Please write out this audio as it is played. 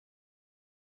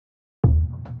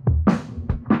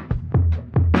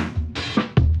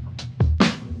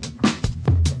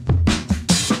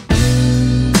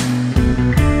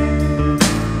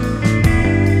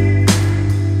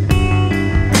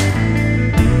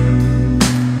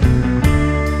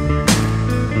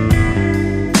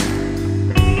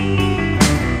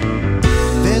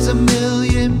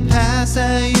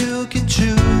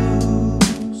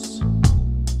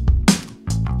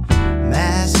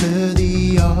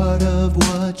part of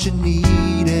what you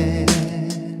needed.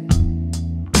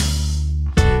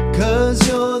 'Cause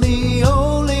you're the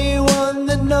only one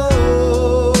that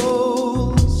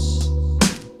knows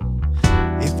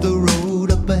if the road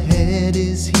up ahead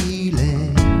is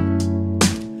healing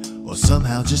or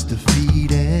somehow just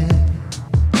defeated.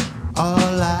 Our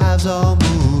lives are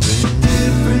moving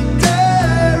different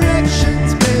directions,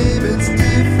 babe. It's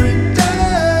different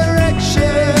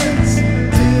directions,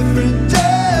 different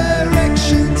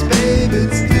directions, babe.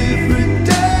 It's different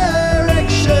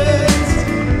directions.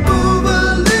 Move a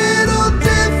little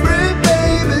different,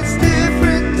 babe. It's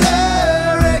different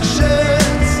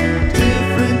directions,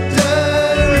 different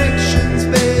directions,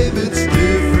 babe. It's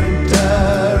different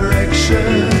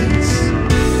directions.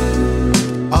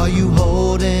 Are you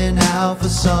holding out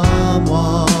for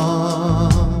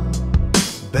someone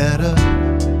better,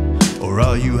 or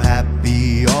are you happy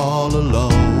all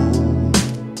alone?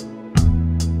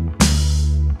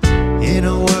 In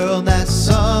a world that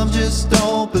some just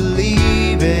don't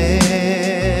believe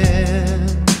in,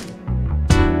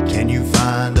 can you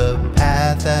find a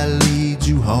path that leads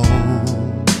you home?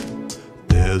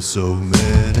 There's so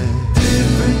many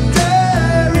different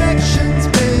directions,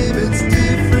 babe. It's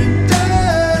different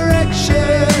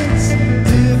directions,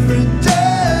 different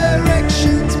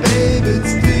directions, babe.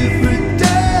 It's different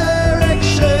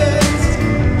directions.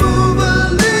 Move a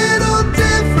little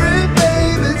different,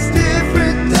 babe. It's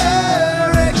different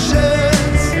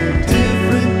directions,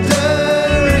 different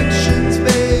directions,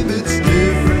 babe. It's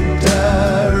different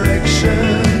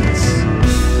directions.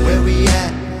 Where we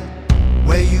at?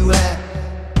 Where you at?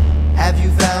 Have you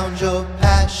found your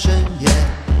passion yet?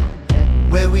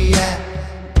 Where we at?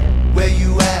 Where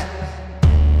you at?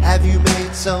 Have you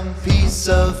made some peace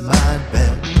of mind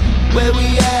bet? Where we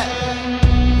at?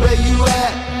 Where you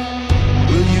at?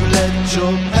 Will you let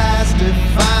your past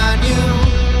define you?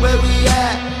 Where we at?